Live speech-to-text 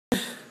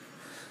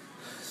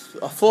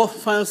Our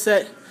fourth final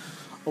set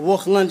of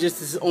walk lunges.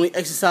 This is only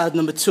exercise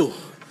number 2.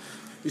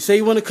 You say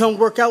you want to come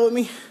work out with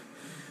me?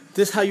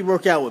 This is how you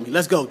work out with me.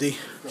 Let's go, D.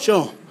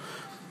 Show 'em.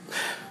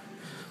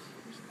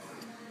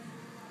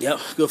 Yep,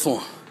 good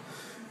form.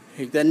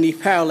 Take that knee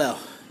parallel,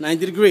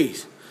 90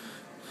 degrees.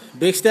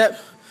 Big step,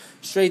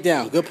 straight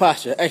down. Good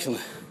posture,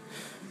 excellent.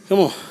 Come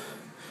on.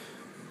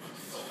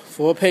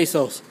 4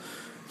 pesos.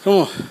 Come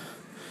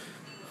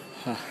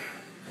on.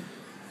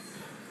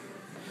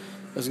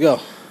 Let's go.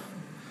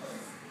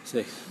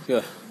 6,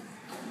 good.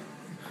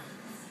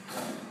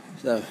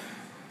 7.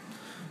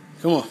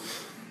 Come on.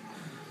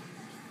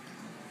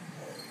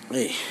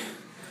 8.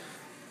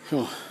 Come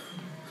on.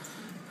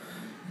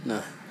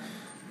 9.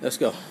 Let's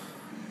go.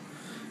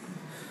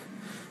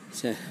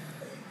 10.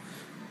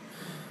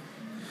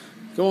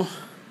 Come on.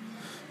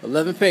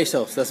 11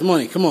 pesos. That's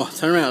money. Come on.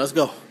 Turn around. Let's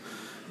go.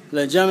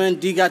 Ladies and gentlemen,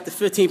 D got the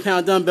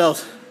 15-pound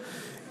dumbbells.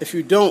 If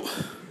you don't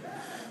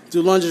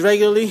do lunges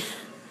regularly,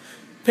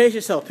 pace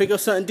yourself. Pick up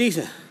something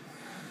decent.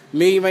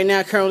 Me, right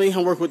now, currently,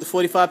 I'm working with the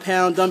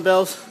 45-pound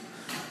dumbbells.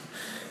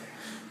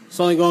 It's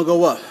only going to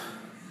go up.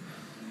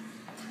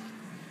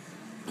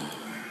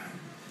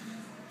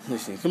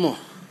 Let's see. Come on.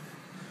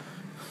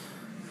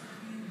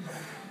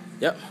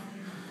 Yep.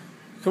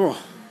 Come on.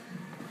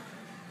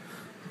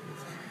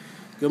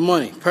 Good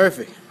money.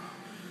 Perfect.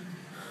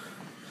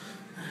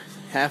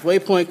 Halfway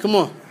point. Come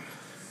on.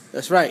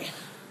 That's right.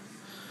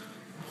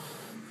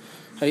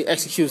 How you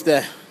execute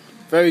that.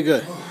 Very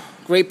good.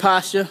 Great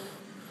posture.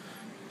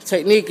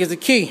 Technique is the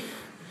key.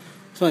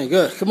 20.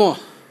 Good. Come on.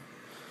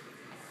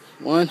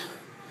 1.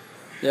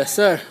 Yes,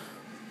 sir.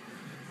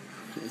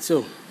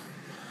 2.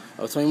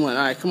 Oh, 21.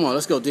 All right. Come on.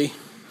 Let's go, D.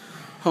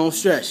 Home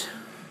stretch.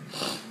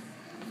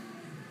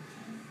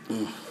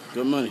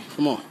 Good money.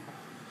 Come on.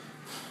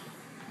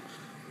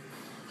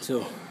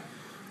 2.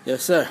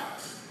 Yes, sir.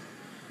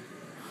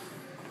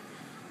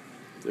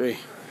 3.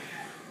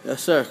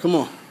 Yes, sir. Come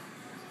on.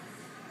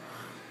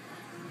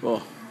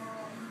 4.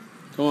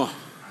 Come on.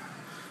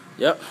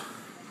 Yep.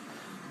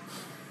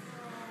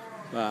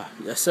 5.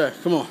 Yes, sir.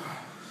 Come on.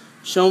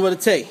 Show them what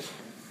it takes.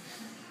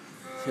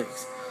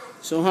 6.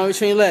 Show them how we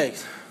train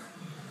legs.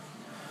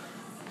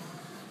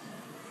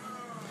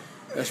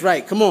 That's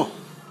right. Come on.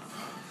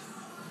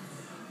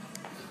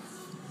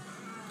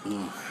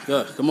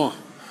 Good. Come on.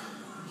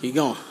 Keep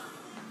going.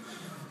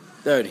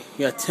 30.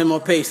 You got 10 more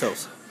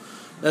pesos.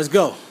 Let's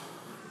go.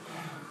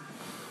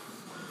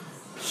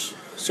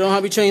 Show them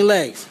how we train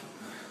legs.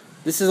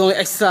 This is only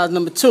exercise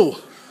number 2.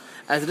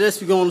 After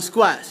this, we go on the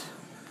squats.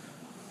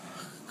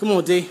 Come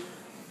on, D.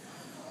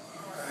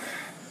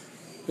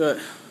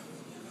 Good.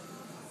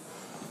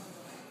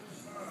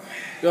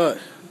 Good.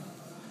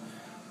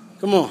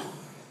 Come on.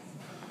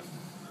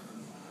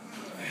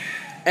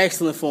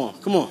 Excellent form.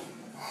 Come on.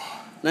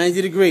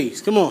 90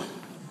 degrees. Come on.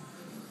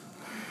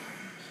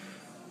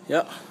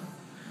 Yep.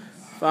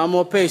 5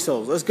 more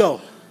pesos. Let's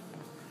go.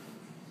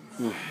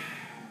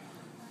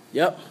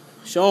 Yep.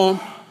 Show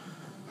them.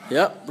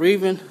 Yep.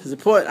 Breathing is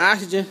important.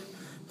 Oxygen.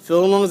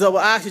 Fill the lungs up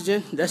with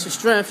oxygen. That's your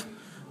strength.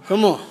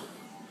 Come on.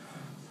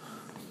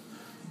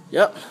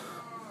 Yep.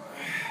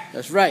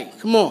 That's right.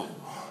 Come on.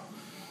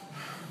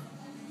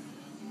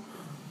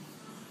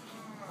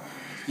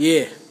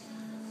 Yeah.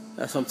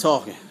 That's what I'm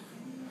talking.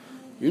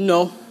 You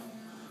know.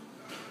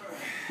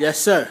 Yes,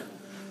 sir.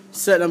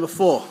 Set number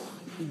 4.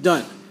 You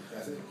done.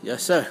 That's it?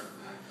 Yes, sir.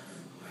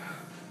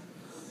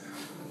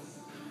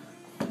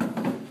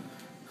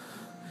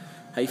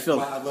 How you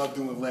feeling? I love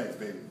doing legs,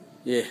 baby.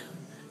 Yeah.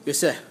 Good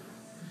set.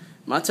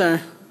 My turn.